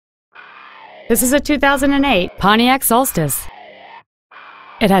This is a 2008 Pontiac Solstice.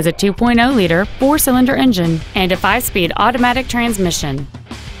 It has a 2.0-liter four-cylinder engine and a 5-speed automatic transmission.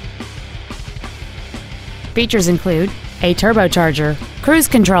 Features include a turbocharger, cruise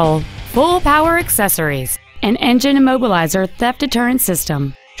control, full power accessories, an engine immobilizer theft deterrent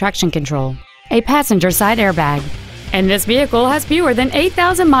system, traction control, a passenger side airbag, and this vehicle has fewer than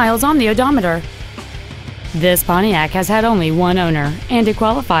 8,000 miles on the odometer. This Pontiac has had only one owner, and it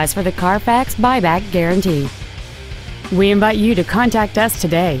qualifies for the Carfax buyback guarantee. We invite you to contact us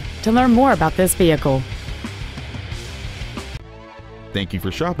today to learn more about this vehicle. Thank you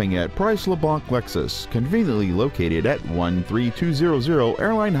for shopping at PriceLeBlancLexus, conveniently located at 13200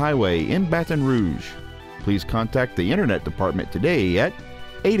 Airline Highway in Baton Rouge. Please contact the Internet Department today at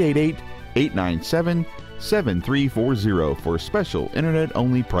 888-897-7340 for special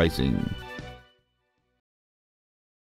Internet-only pricing.